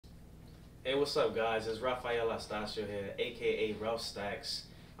Hey, what's up, guys? It's Rafael Astacio here, aka Ralph Stacks.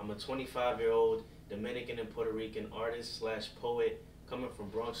 I'm a 25-year-old Dominican and Puerto Rican artist slash poet coming from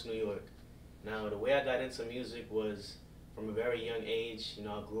Bronx, New York. Now, the way I got into music was from a very young age. You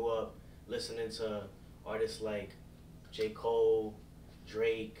know, I grew up listening to artists like J. Cole,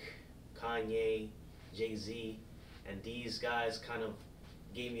 Drake, Kanye, Jay-Z, and these guys kind of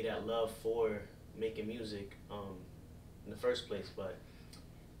gave me that love for making music in the first place. But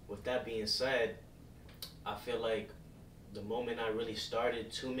with that being said, I feel like the moment I really started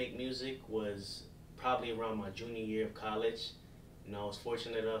to make music was probably around my junior year of college. You know, I was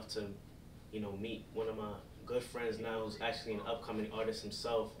fortunate enough to, meet one of my good friends now who's actually an upcoming artist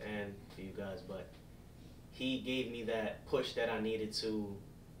himself, and for you guys, but he gave me that push that I needed to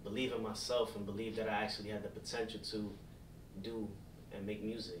believe in myself and believe that I actually had the potential to do and make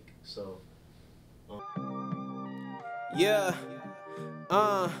music. So,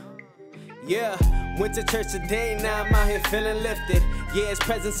 Yeah, went to church today, now I'm out here feeling lifted. Yeah, his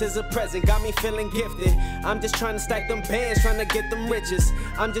presence is a present, got me feeling gifted. I'm just trying to stack them bands, trying to get them riches.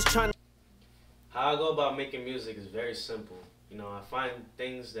 I'm just trying to... How I go about making music is very simple. You know, I find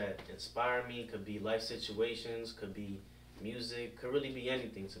things that inspire me, could be life situations, could be music, could really be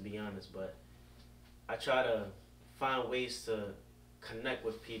anything, to be honest, but I try to find ways to connect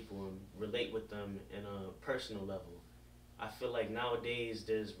with people and relate with them in a personal level. I feel like nowadays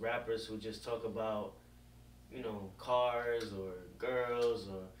there's rappers who just talk about, cars or girls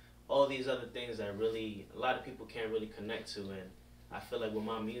or all these other things that really a lot of people can't really connect to, and I feel like with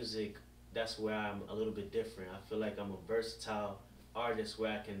my music, that's where I'm a little bit different. I feel like I'm a versatile artist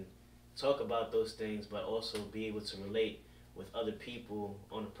where I can talk about those things but also be able to relate with other people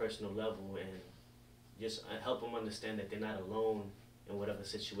on a personal level and just help them understand that they're not alone in whatever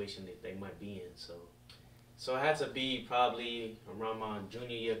situation that they might be in. So I had to be probably around my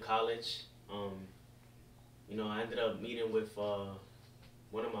junior year of college. I ended up meeting with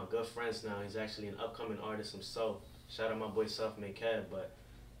one of my good friends now. He's actually an upcoming artist himself. Shout out my boy Self-Made Kev. But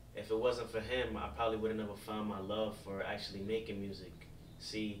if it wasn't for him, I probably would have never found my love for actually making music.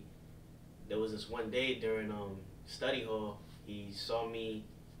 See, there was this one day during study hall, he saw me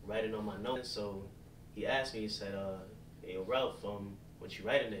writing on my notes. So he asked me, he said, hey, Ralph, what you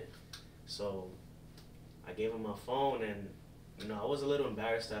writing in? So I gave him my phone, and I was a little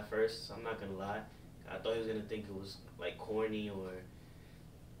embarrassed at first, so I'm not gonna lie. I thought he was gonna think it was like corny or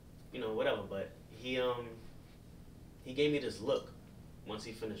whatever, but he gave me this look once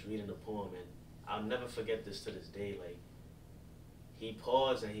he finished reading the poem, and I'll never forget this to this day. Like, he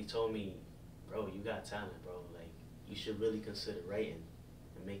paused and he told me, bro, you got talent, bro. Like, you should really consider writing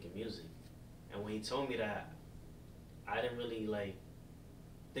and making music. And when he told me that, I didn't really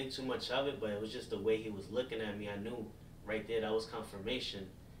think too much of it, but it was just the way he was looking at me. I knew right there that was confirmation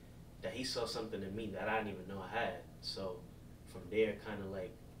that he saw something in me that I didn't even know I had. So from there, kind of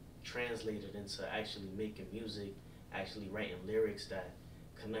translated into actually making music, actually writing lyrics that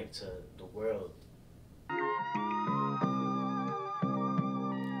connect to the world.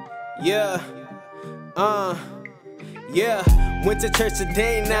 Went to church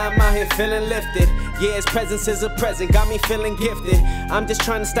today, now I'm out here feeling lifted. Yeah, his presence is a present, got me feeling gifted. I'm just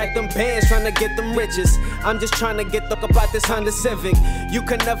trying to stack them bands, trying to get them riches. I'm just trying to get about this Honda Civic. You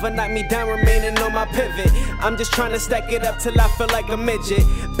can never knock me down, remaining on my pivot. I'm just trying to stack it up till I feel like a midget.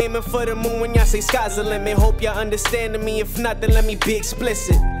 Aiming for the moon when y'all say sky's the limit. Hope y'all understanding me, if not then let me be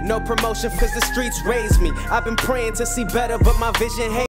explicit. No promotion cause the streets raised me. I've been praying to see better, but my vision hates.